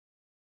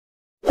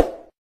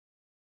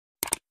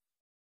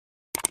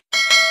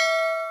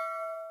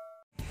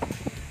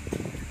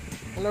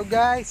Hello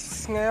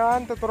guys,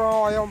 ngayon tuturuan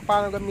ko kayo kung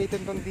paano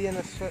gamitin itong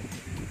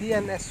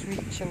DNS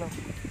switch.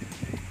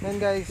 Ngayon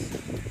guys,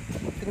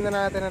 tingnan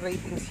natin ang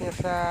ratings niya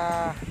sa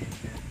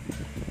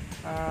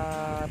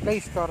Play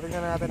Store.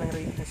 Tingnan natin ang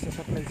ratings niya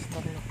sa Play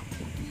Store.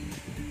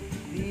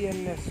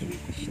 DNS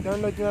switch,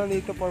 download nyo lang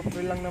dito, for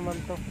free lang naman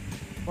to.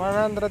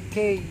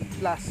 100k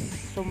plus,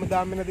 so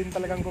madami na din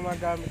talagang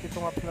gumagamit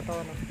itong app na to.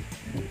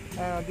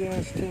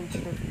 DNS change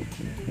to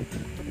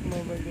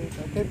mobile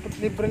data,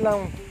 libre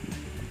lang.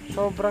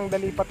 Sobrang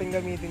dali pating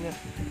gamitin niya.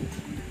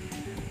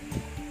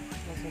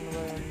 Nasaan na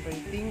ba yan?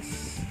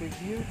 Ratings,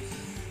 reviews.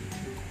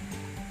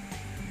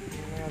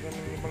 Tingnan natin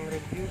ng ibang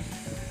reviews.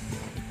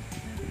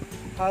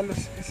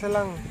 Halos isa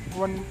lang,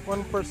 1%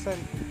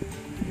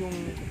 yung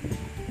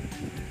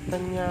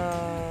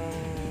kanyang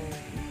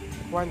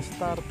 1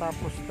 star,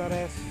 tapos the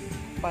rest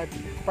 5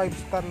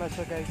 star na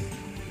siya guys.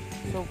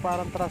 So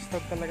parang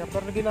trusted talaga,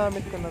 pero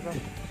ginamit ko na to.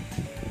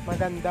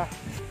 Maganda.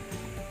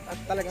 At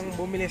talagang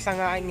bumilis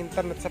ang aking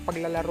internet sa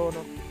paglalaro,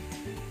 no?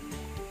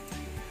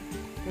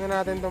 Tingnan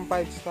natin tong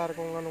 5 star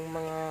kung anong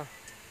mga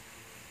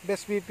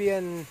best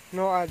VPN,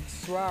 no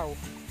ads, wow,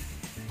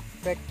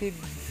 effective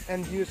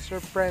and user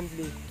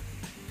friendly.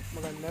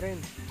 Maganda rin.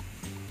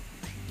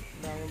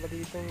 Dami ba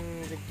ditong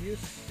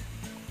reviews?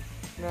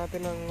 Tingnan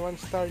natin ang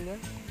 1 star nya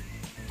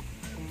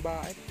kung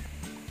bakit.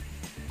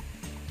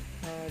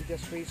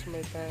 Just waste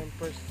my time,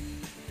 first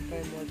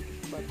time work,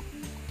 but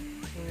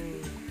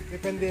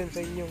depende yun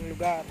sa inyong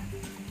lugar.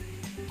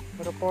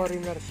 Pero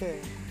foreigner siya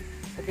eh.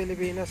 Sa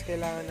Pilipinas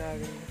kailangan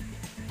natin.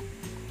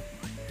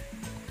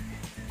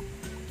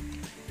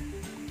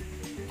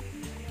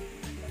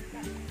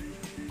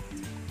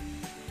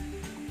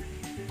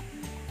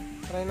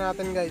 Try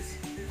natin guys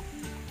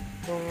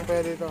kung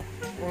pwede to,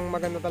 kung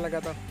maganda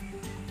talaga to.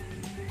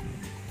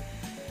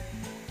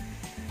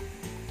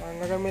 Ang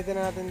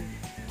gagamitin natin,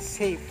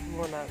 safe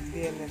muna,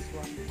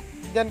 DNS1.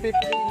 Diyan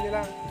pipiliin nyo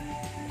lang,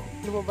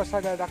 lumabas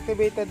agad,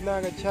 activated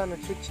na agad siya,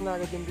 nag-switch na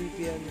agad yung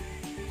VPN,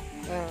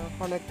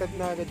 connected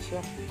na agad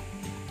siya.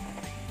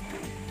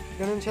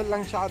 Ganun siya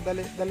lang siya kadali,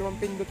 2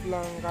 pindot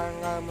lang,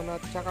 kaya mo na.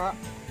 Tsaka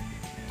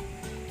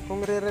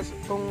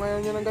kung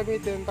ngayon nyo nang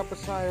gamitin tapos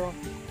sayo,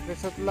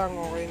 reset lang,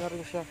 okay na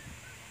rin siya.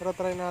 Pero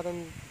try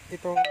natin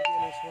itong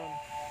DNS1.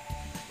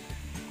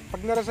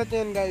 Pag na-reset nyo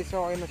yan guys,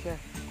 okay na siya,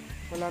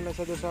 wala na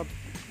siya doon sa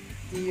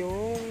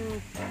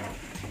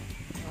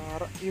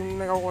yung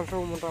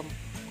nakakonsume ng RAM.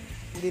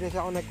 Hindi na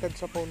siya connected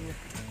sa phone niya.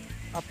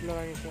 App na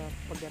lang siya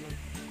pag ganun.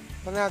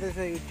 Ito natin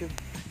sa YouTube.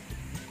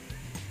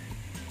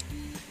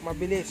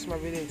 Mabilis.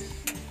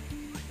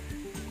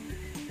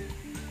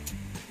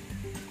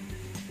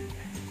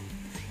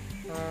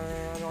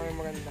 Ano kayo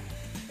maganda?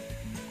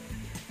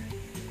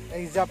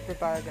 Ay, zap na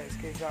tayo guys.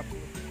 Kay zap na.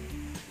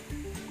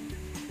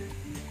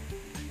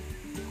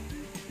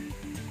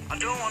 I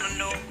don't wanna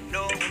know,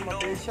 no.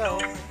 We're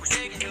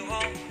taking you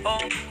home.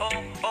 I'm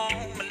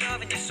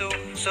loving you so.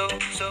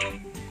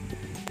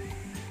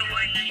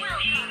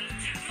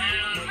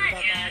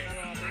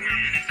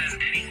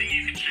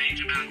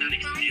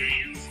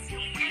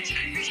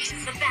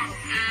 The battle.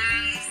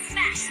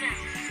 Smash them.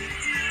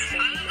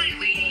 I love like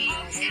we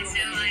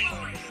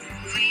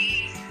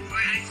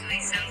were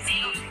actually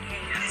something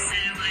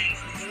instead of like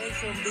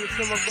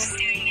just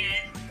doing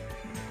it.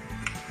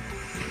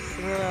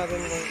 Tingnan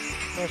natin kung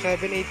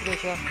 7-8 na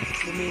siya.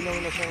 Luminaw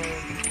na siya ngayon.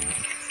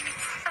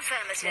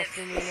 Mas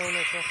luminaw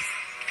na siya.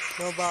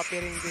 No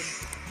buffering din.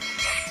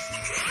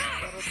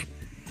 Pero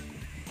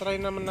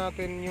try naman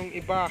natin yung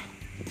iba.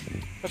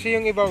 Kasi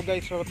yung iba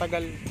guys, so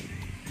tagal.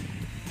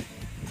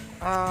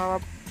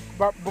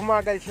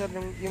 Bumagal siya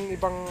yung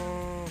ibang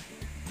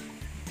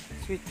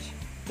switch.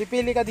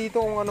 Pipili ka dito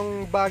kung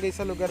anong bagay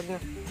sa lugar niya.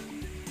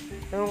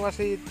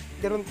 Kasi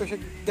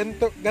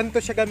ganito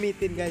siya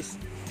gamitin guys.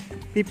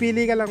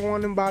 Pipili ka lang kung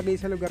anong bagay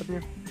sa lugar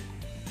niya.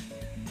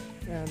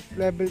 Yan,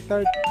 level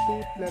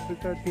 32, level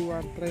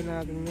 31. Try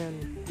natin yan.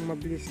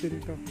 Mabilis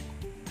din to.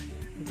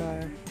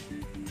 Tayo.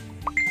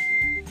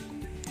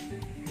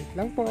 Wait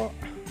lang po.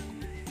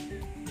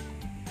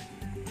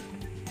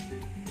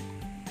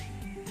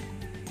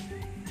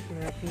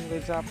 Natin yung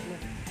raise up niya.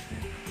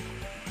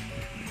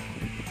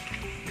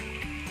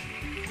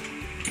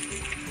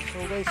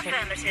 So guys,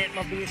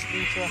 mabilis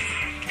din siya.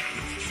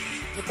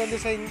 Depende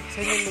sa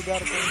inyong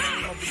lugar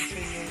kung mabilis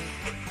sa inyong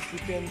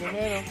VPN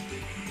doon.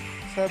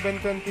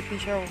 720p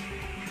siya.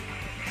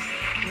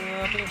 Tingnan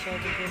natin yung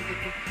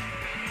 720p.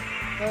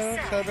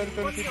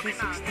 720p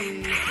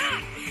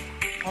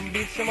 60. Ang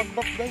bilis siya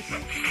mag-back guys.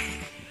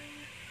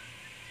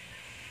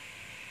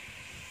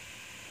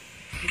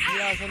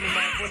 Bigla siya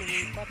lumako,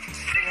 lumipat.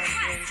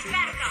 120.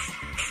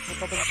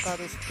 Ipatong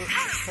status to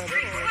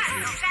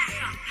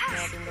 720.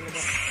 Natin talaga.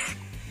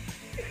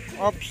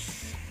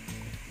 Ops.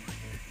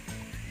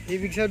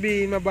 Ibig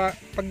sabihin,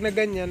 pag na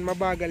ganyan,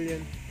 mabagal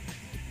yan.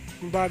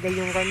 Mabagal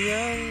yung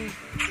kanyang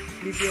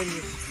VPN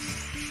use.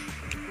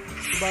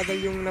 Mabagal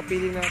yung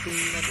napili natin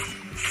na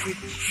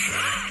switch.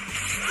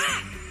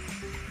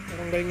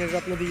 Parang ganyan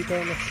zap na dito.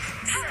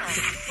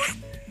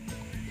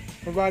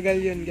 Mabagal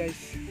yun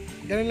guys.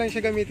 Ganun lang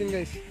siya gamitin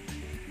guys.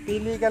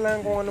 Pili ka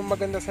lang kung anong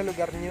maganda sa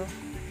lugar nyo.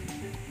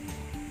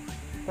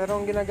 Pero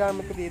ang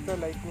ginagamit ko dito,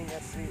 lightning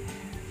SC.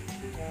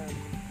 Yan.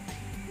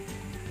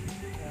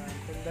 Yan,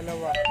 itong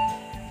dalawa.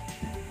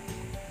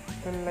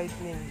 Itong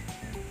lightning.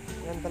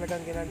 Yan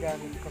talagang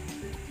ginagamit ko.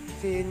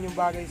 Kasi yun yung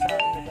bagay sa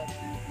lugar.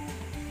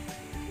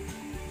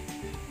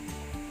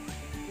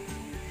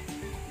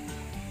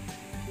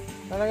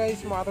 Sana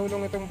guys,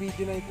 makatulong itong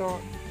video na ito.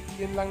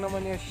 Yun lang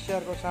naman yung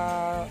share ko sa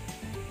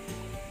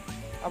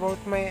about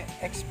my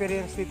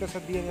experience dito sa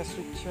DNS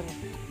switch yun.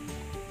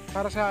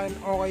 Para sa akin,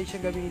 okay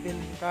siya gamitin.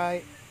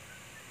 Kahit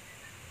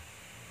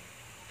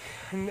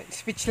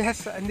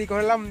speechless, hindi ko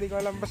alam.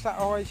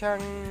 Basta okay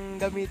siyang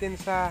gamitin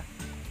sa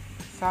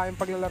aking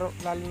paglalaro,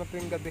 lalo na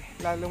tuwing gabi,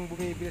 lalong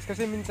bumibilis.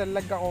 Kasi minsan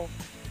lag ako,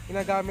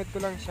 ginagamit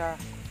ko lang siya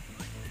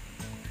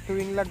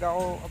tuwing lag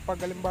ako. Pag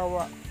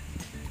halimbawa,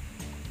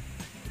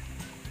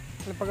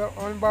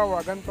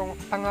 gantong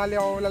tanghali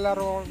ako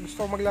lalaro,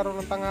 gusto ko maglaro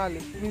ng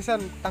tanghali. Minsan,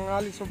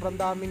 tanghali, sobrang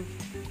daming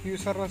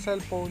user ng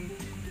cellphone.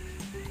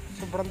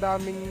 Sobrang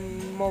daming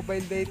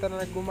mobile data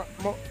na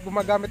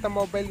gumagamit ng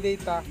mobile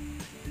data.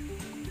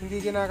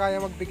 Hindi kinakaya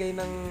magbigay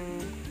ng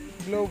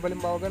globe,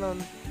 halimbawa ganon.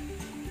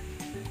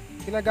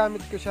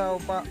 Ginagamit ko siya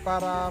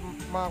para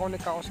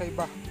makakonect ako sa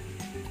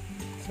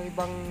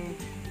ibang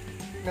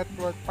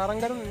network. Parang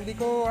ganon, hindi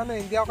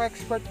ako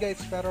expert guys,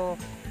 pero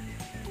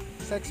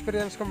sa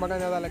experience ko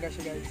maganda talaga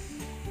siya guys.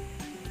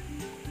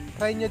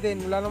 Try nyo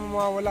din, wala namang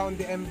mawawala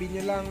kundi MB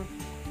nyo lang.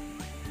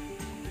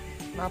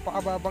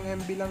 Napakababang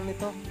MB lang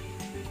nito.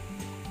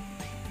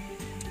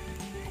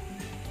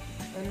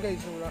 Ayun guys,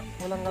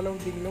 walang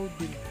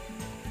loading.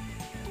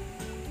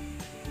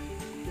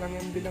 Lang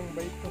MB lang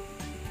ba ito?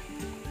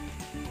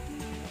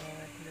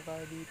 Kung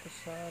tayo dito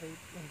sa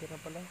rate, nandiyan na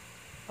pala.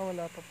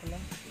 Wala pa pala.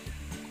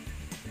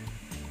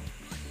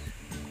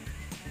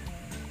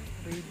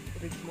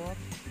 Read more.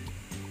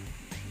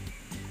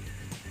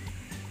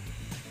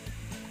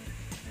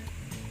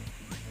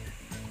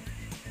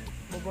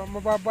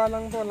 Mababa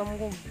lang to, alam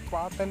ko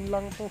pa 10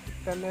 lang to,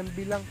 10 MB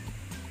lang.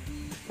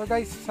 So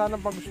guys, sana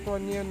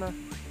magustuhan niyo na.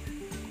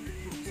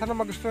 Sana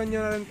magustuhan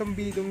niyo na rin tong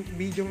video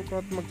ko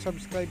at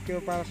mag-subscribe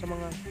kayo para sa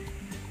mga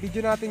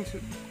video nating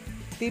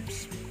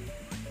tips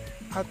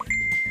at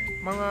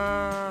mga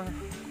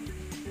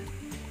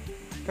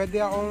pwede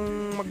akong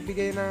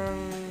magbigay ng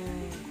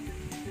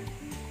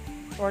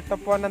worth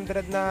of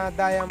 100 na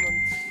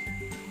diamonds.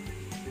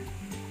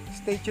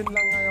 Stay tuned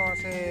lang kayo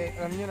kasi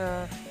alam niyo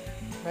na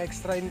may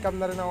extra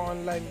income na rin ako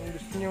online. Kung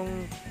gusto nyong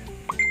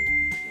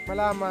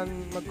malaman,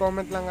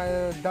 mag-comment lang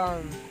kayo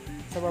down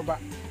sa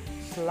baba.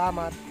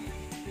 Salamat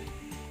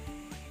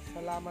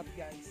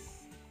guys.